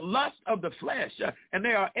them the lust of the flesh, and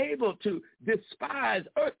they are able to despise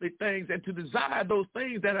earthly things and to desire those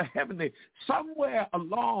things that are heavenly. Somewhere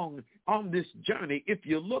along on this journey, if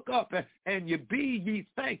you look up and you be ye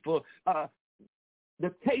thankful,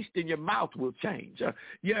 the taste in your mouth will change.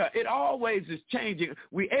 It always is changing.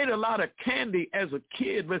 We ate a lot of candy as a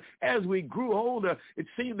kid, but as we grew older, it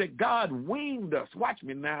seemed that God weaned us, watch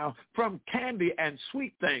me now, from candy and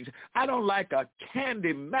sweet things. I don't like a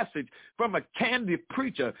candy message from a candy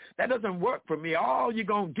preacher. That doesn't work for me. All you're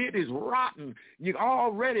going to get is rotten. You're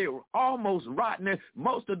already almost rotten.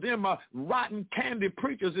 Most of them are rotten candy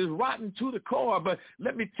preachers, is rotten to the core. But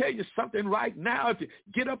let me tell you something right now. If you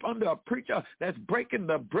get up under a preacher that's breaking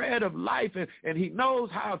the bread of life and he knows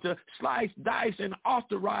how to slice, dice, and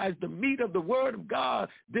authorize the meat of the word of God,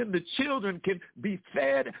 then the children can be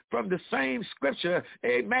fed from the same scripture.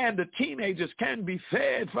 Amen. The teenagers can be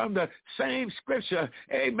fed from the same scripture.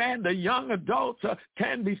 Amen. The young adults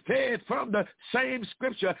can be fed from the same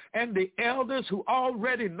scripture. And the elders who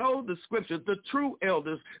already know the scriptures, the true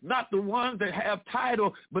elders, not the ones that have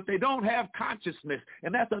title, but they don't have consciousness.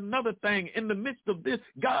 And that's another thing. In the midst of this,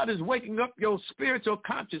 God is waking up your spiritual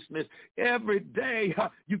consciousness. Every day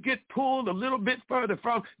you get pulled a little bit further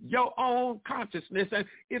from your own consciousness. And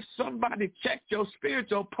if somebody checked your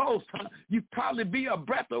spiritual pulse, you'd probably be a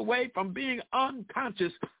breath away from being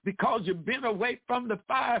unconscious because you've been away from the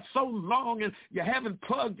fire so long and you haven't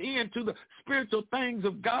plugged into the spiritual things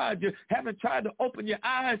of God. You haven't tried to open your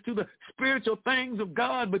eyes to the spiritual things of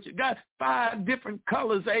God, but you got 5 different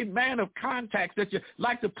colors, amen, of contacts that you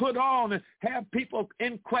like to put on and have people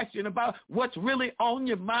in question about what's really on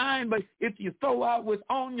your mind. But if you throw out what's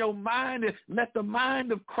on your mind and let the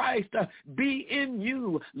mind of Christ be in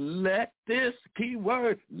you, let this, key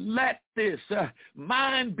word, let this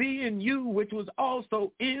mind be in you, which was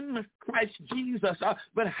also in Christ Jesus.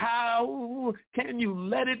 But how can you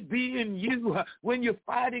let it be in you when you're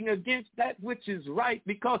fighting against that which is right?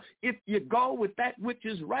 Because if you go with that which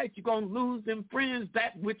is right, you're going to lose them friends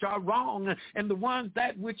that which are wrong. And the ones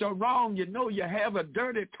that which are wrong, you know you have a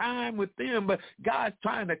dirty time with them. But God's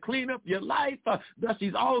trying to clean up your life. Thus,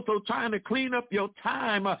 he's also trying to clean up your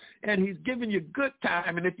time. And he's giving you good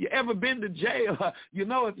time. And if you ever been to jail, you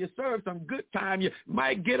know if you serve some good time, you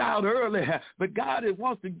might get out early. But God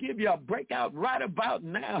wants to give you a breakout right about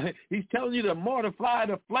now. He's telling you to mortify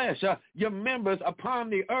the flesh, your members upon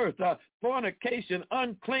the earth, fornication,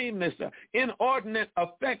 uncleanness, inordinate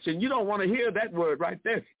affection. You don't want to hear that word right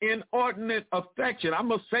there. Inordinate affection. I'm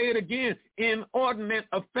going to say it again. Inordinate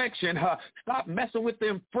affection. Stop messing with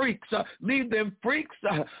them freaks. Leave them freaks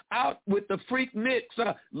out with the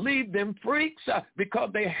freakniks. Leave them freaks because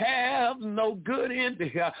they have no good in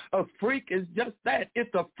there. A freak is just that.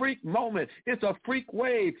 It's a freak moment. It's a freak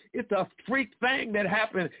wave. It's a freak thing that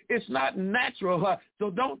happens. It's not natural.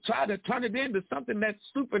 So don't try to turn it into something that's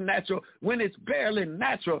supernatural when it's barely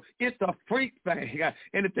natural. It's a freak thing.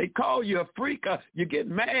 And if they call you a freak, you get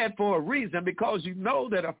mad for a reason because you know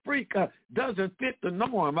that a freak doesn't fit the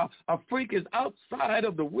norm. A freak is outside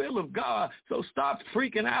of the will of God. So stop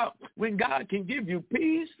freaking out when God can give you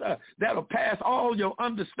peace that'll pass all your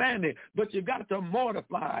understanding. But you got to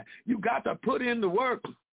mortify. You got to put in the work.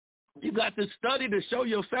 You got to study to show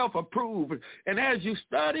yourself approved. And as you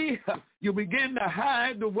study, you begin to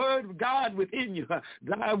hide the word of God within you.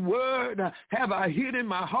 Thy word have I hid in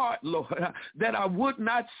my heart, Lord, that I would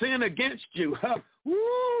not sin against you. Woo,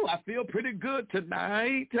 I feel pretty good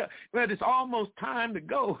tonight, but it's almost time to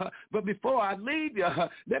go. But before I leave you,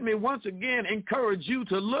 let me once again encourage you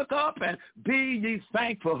to look up and be ye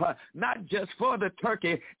thankful, not just for the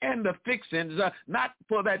turkey and the fixings, not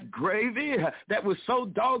for that gravy that was so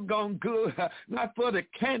doggone good, not for the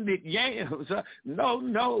candied yams, no,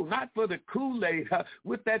 not for the Kool-Aid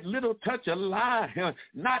with that little touch of lime,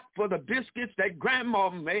 not for the biscuits that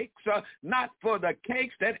grandma makes, not for the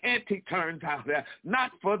cakes that auntie turns out,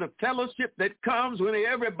 not for the fellowship that comes when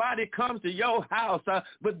everybody comes to your house,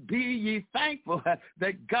 but be ye thankful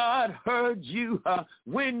that God heard you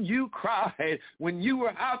when you cried, when you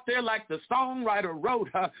were out there like the songwriter wrote,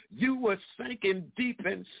 you were sinking deep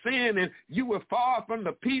in sin and you were far from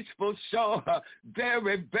the peaceful shore,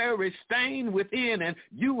 very, very stained within, and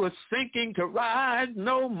you were sinking to rise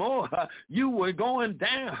no more. You were going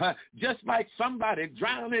down just like somebody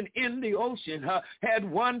drowning in the ocean, had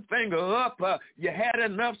one finger up. You had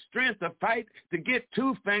enough strength to fight to get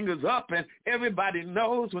 2 fingers up, and everybody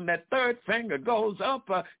knows when that 3rd finger goes up,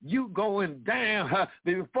 you going down.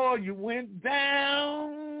 Before you went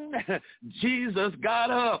down, Jesus got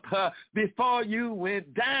up. Before you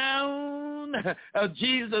went down,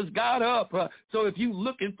 Jesus got up. So if you're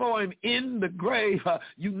looking for him in the grave,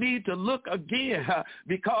 you need to look again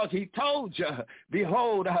because he told you,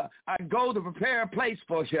 behold, I go to prepare a place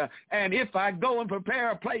for you. And if I go and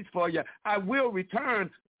prepare a place for you, I will return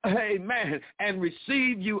amen, and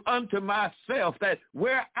receive you unto myself, that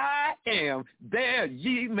where I am, there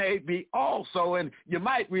ye may be also. And you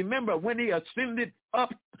might remember when he ascended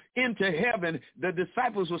up into heaven, the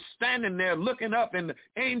disciples were standing there looking up, and the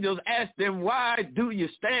angels asked them, why do you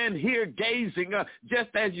stand here gazing? Just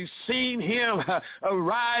as you've seen him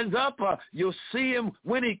rise up, you'll see him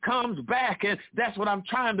when he comes back. And that's what I'm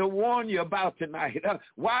trying to warn you about tonight.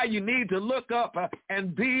 Why you need to look up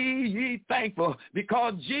and be ye thankful,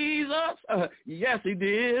 because Jesus, yes, he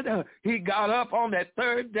did. He got up on that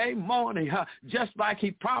third day morning, just like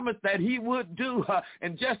he promised that he would do.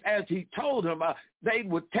 And just as he told him, they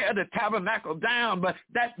would tear the tabernacle down, but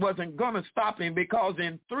that wasn't going to stop him, because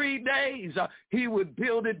in 3 days he would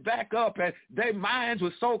build it back up. And their minds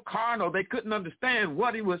were so carnal, they couldn't understand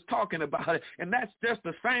what he was talking about. And that's just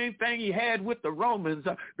the same thing he had with the Romans.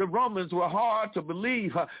 The Romans were hard to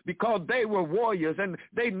believe because they were warriors and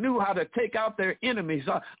they knew how to take out their enemies.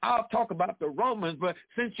 I'll talk about the Romans, but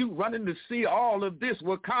since you running to see all of this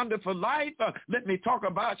Wakanda for life, let me talk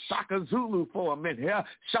about Shaka Zulu for a minute.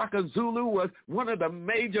 Shaka Zulu was one of the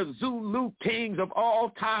major Zulu kings of all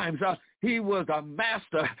times. He was a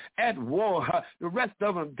master at war. The rest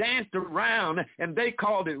of them danced around, and they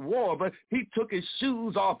called it war, but he took his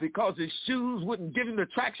shoes off because his shoes wouldn't give him the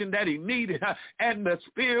traction that he needed, and the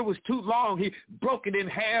spear was too long. He broke it in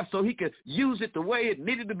half so he could use it the way it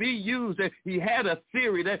needed to be used. And he had a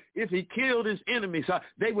theory that if he killed his enemies,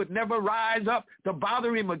 they would never rise up to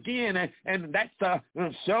bother him again, and that's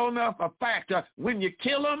sure enough a fact. When you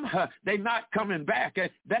kill them, they're not coming back.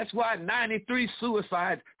 And that's why 93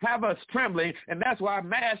 suicides have us trembling, and that's why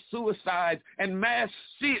mass suicides and mass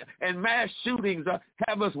shootings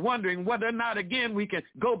have us wondering whether or not again we can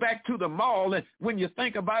go back to the mall. And when you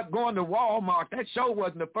think about going to Walmart, that sure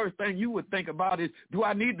wasn't the first thing you would think about is, do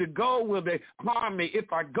I need to go? Will they harm me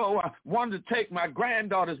if I go? I wanted to take my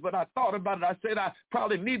granddaughters, but I thought about it. I said I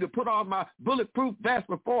probably need to put on my bulletproof vest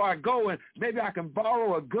before I go, and maybe I can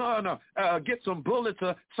borrow a gun or get some bullets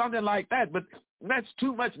or something like that. But that's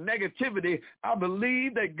too much negativity. I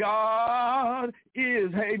believe that God is,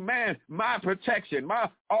 amen, my protection, my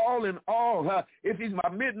all in all. If he's my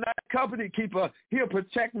midnight company keeper, he'll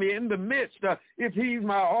protect me in the midst. If he's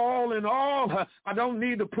my all in all, I don't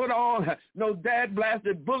need to put on no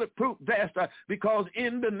dad-blasted bulletproof vest because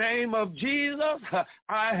in the name of Jesus,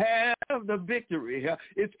 I have the victory.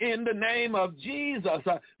 It's in the name of Jesus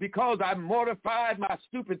because I mortified my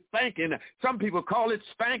stupid thinking. Some people call it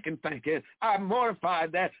spanking thinking. I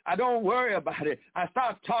mortified that. I don't worry about it. I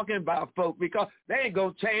start talking about folk because they ain't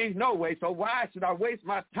going to change no way. So why should I waste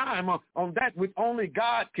my time on that which only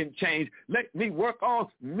God can change? Let me work on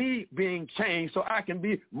me being changed so I can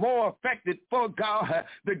be more effective for God.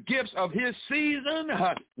 The gifts of his season,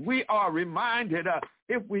 we are reminded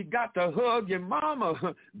if we got to hug your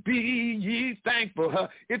mama, be ye thankful.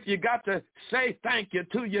 If you got to say thank you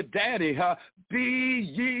to your daddy,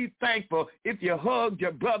 be ye thankful. If you hugged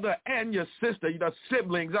your brother and your sister, your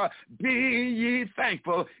siblings, be ye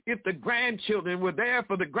thankful. If the grandchildren were there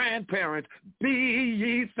for the grandparents, be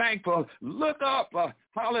ye thankful. Look up,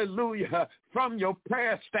 hallelujah, from your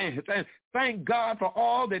prayer stance and thank God for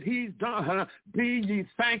all that he's done. Be ye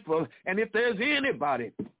thankful. And if there's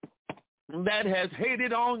anybody that has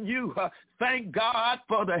hated on you, thank God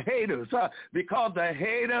for the haters because the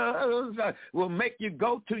haters will make you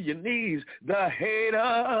go to your knees. The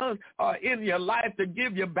haters are in your life to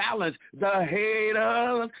give you balance. The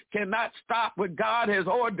haters cannot stop what God has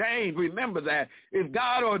ordained. Remember that. If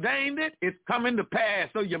God ordained it, it's coming to pass.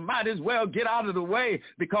 So you might as well get out of the way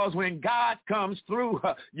because when God comes through,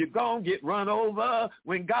 you're going to get run over.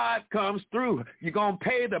 When God comes through, you're going to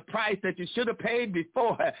pay the price that you should have paid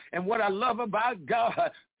before. And what I love about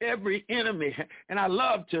God, every enemy, and I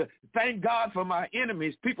love to thank God for my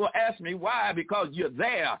enemies. People ask me why, because you're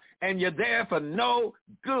there, and you're there for no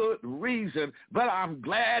good reason, but I'm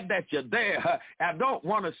glad that you're there. I don't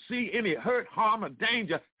want to see any hurt, harm, or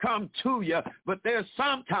danger come to you, but there's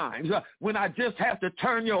sometimes when I just have to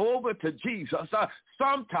turn you over to Jesus.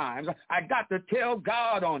 Sometimes I got to tell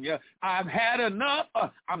God on you, I've had enough.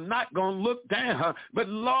 I'm not going to look down, but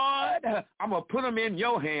Lord, I'm going to put them in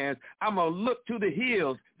your hands. I'm going to look to the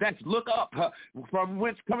hills. That's look up from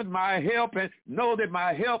whence cometh my help and know that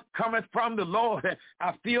my help cometh from the Lord.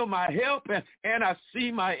 I feel my help and I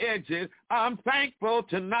see my exit. I'm thankful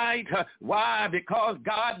tonight. Why? Because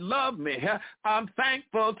God loved me. I'm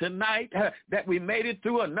thankful tonight that we made it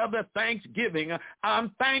through another Thanksgiving. I'm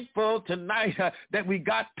thankful tonight that we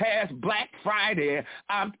got past Black Friday.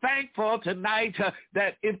 I'm thankful tonight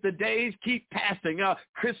that if the days keep passing,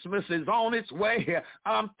 Christmas is on its way.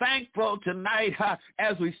 I'm thankful tonight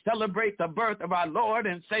as we we celebrate the birth of our Lord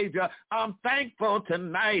and Savior. I'm thankful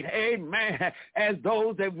tonight, amen, as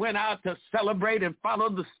those that went out to celebrate and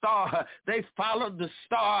followed the star. They followed the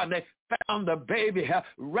star and they found the baby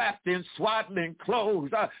wrapped in swaddling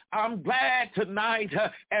clothes. I'm glad tonight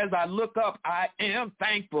as I look up, I am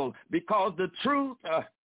thankful because the truth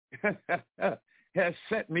has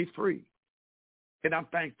set me free. And I'm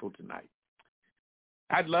thankful tonight.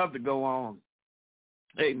 I'd love to go on,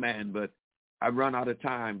 amen, but I've run out of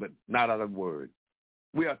time, but not out of word.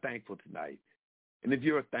 We are thankful tonight. And if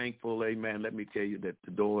you're thankful, amen, let me tell you that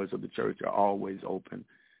the doors of the church are always open.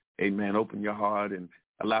 Amen. Open your heart and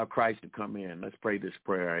allow Christ to come in. Let's pray this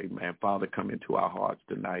prayer. Amen. Father, come into our hearts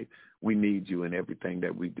tonight. We need you in everything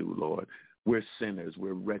that we do, Lord. We're sinners.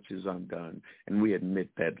 We're wretches undone. And we admit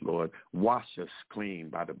that, Lord. Wash us clean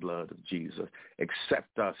by the blood of Jesus.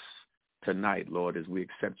 Accept us tonight, Lord, as we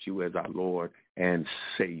accept you as our Lord and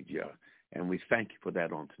Savior. And we thank you for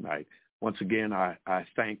that on tonight. Once again, I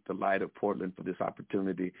thank the Light of Portland for this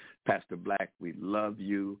opportunity. Pastor Black, we love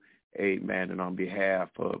you. Amen. And on behalf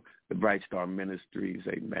of the Bright Star Ministries,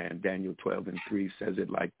 amen, Daniel 12:3 says it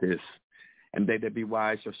like this. And they that be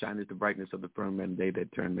wise shall shine as the brightness of the firmament, and they that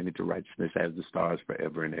turn many to righteousness as the stars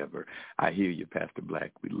forever and ever. I hear you, Pastor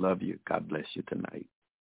Black. We love you. God bless you tonight.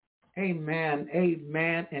 Amen,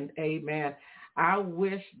 amen, and amen. I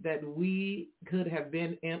wish that we could have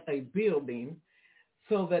been in a building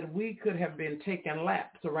so that we could have been taking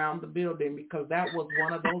laps around the building, because that was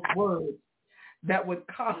one of those words that would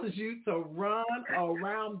cause you to run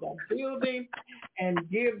around the building and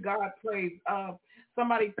give God praise.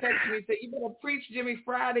 Somebody texted me and said, you better preach, Jimmy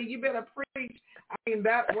Friday. You better preach. I mean,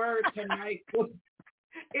 that word tonight,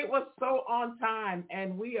 it was so on time,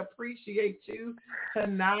 and we appreciate you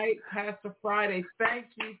tonight, Pastor Friday. Thank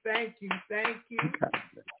you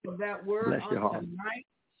for that word on tonight.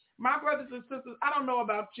 My brothers and sisters, I don't know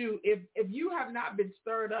about you. If you have not been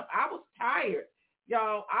stirred up, I was tired.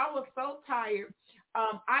 Y'all, I was so tired.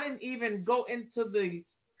 I didn't even go into the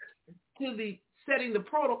setting the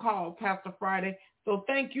protocol, Pastor Friday. So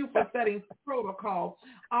thank you for setting the protocol.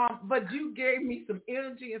 But you gave me some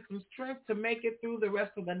energy and some strength to make it through the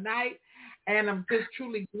rest of the night. And I'm just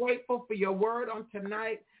truly grateful for your word on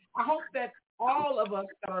tonight. I hope that all of us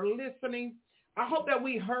that are listening, I hope that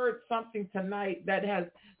we heard something tonight that has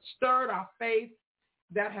stirred our faith,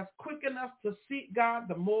 that has quickened us to seek God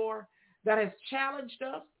the more, that has challenged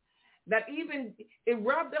us, that even it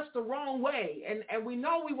rubbed us the wrong way, and we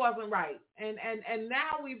know we wasn't right, and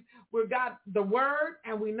now we've got the word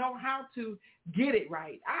and we know how to get it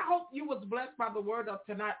right. I hope you was blessed by the word of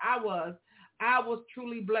tonight. I was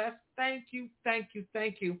truly blessed. Thank you. I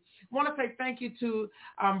want to say thank you to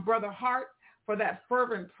Brother Hart for that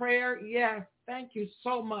fervent prayer. Yes, thank you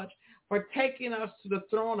so much for taking us to the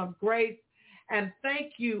throne of grace, and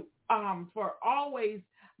thank you for always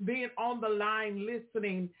being on the line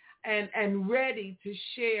listening and ready to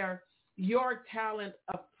share your talent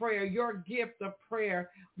of prayer, your gift of prayer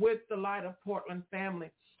with the Light of Portland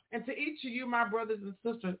family. And to each of you, my brothers and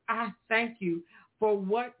sisters, I thank you for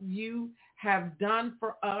what you have done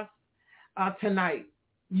for us tonight.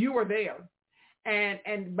 You were there.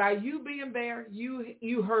 And by you being there,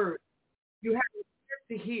 you heard. You had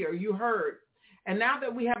to hear. You heard. And now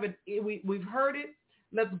that we have we've heard it,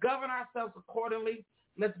 let's govern ourselves accordingly.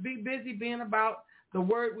 Let's be busy being about the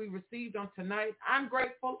word we received on tonight. I'm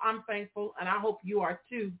grateful, I'm thankful, and I hope you are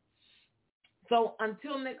too. So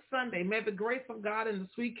until next Sunday, may the grace of God and the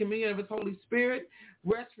sweet communion of his Holy Spirit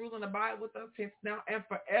rest, rule, and abide with us hence now and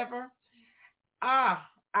forever. I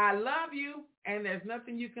love you, and there's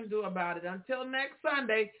nothing you can do about it. Until next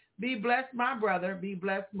Sunday, be blessed, my brother. Be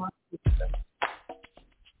blessed, my sister.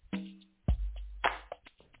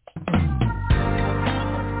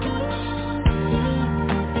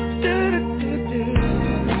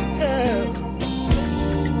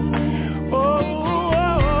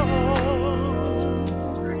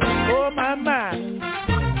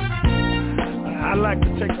 I'd like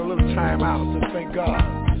to take a little time out to thank God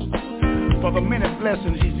for the many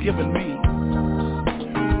blessings he's given me.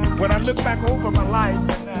 When I look back over my life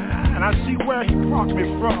and I see where he brought me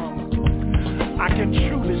from, I can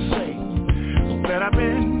truly say that I've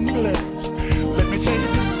been blessed. Let me tell you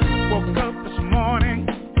this. Woke up this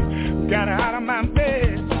morning, got out of my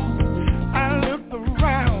bed, I looked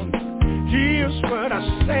around, here's what I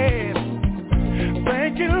said.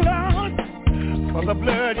 Thank you, Lord, for the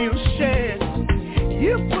blood you shed.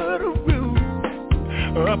 You put a roof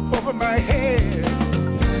up over my head.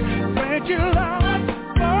 Thank you, Lord,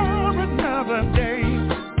 for another day.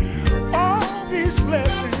 All these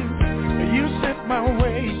blessings you sent my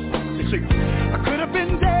way. You see, I could have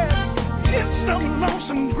been dead in some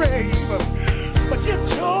lonesome grave. But you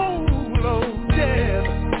told old death,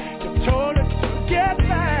 you told it to get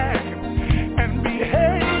back and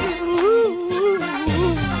behave.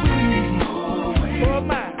 Oh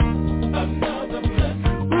my,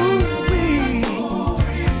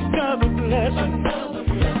 another blessing.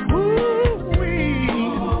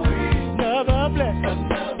 Another blessing.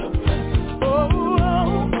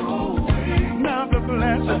 Another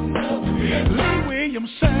blessing. Lee Williams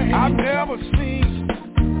sang, I've never seen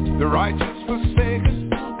the righteous forsaken,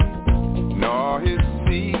 nor his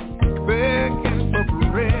seed begging for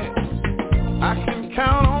bread. I can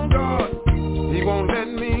count on God, he won't let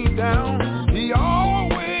me down. He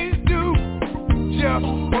always do just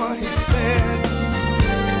what he said.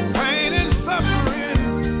 Pain and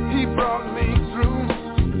suffering, he brought me through.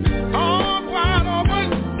 Arms wide open,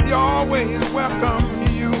 he always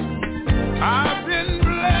welcomes you. I've been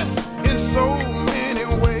blessed in so many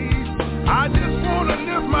ways. I just want to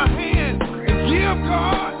lift my hand and give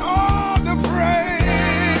God all the praise.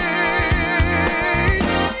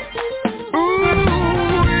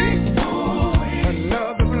 Ooh-wee,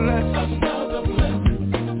 another blessing.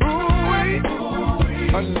 Ooh-wee,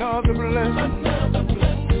 another blessing.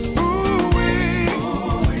 Ooh-wee,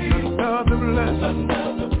 another blessing.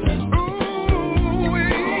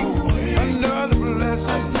 Ooh-wee, another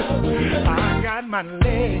blessing. I got my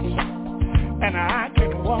legs and I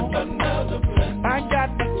can walk. I got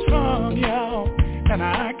the tongue, y'all, and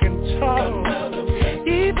I can talk.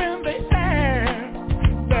 Even the air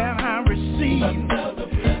that I receive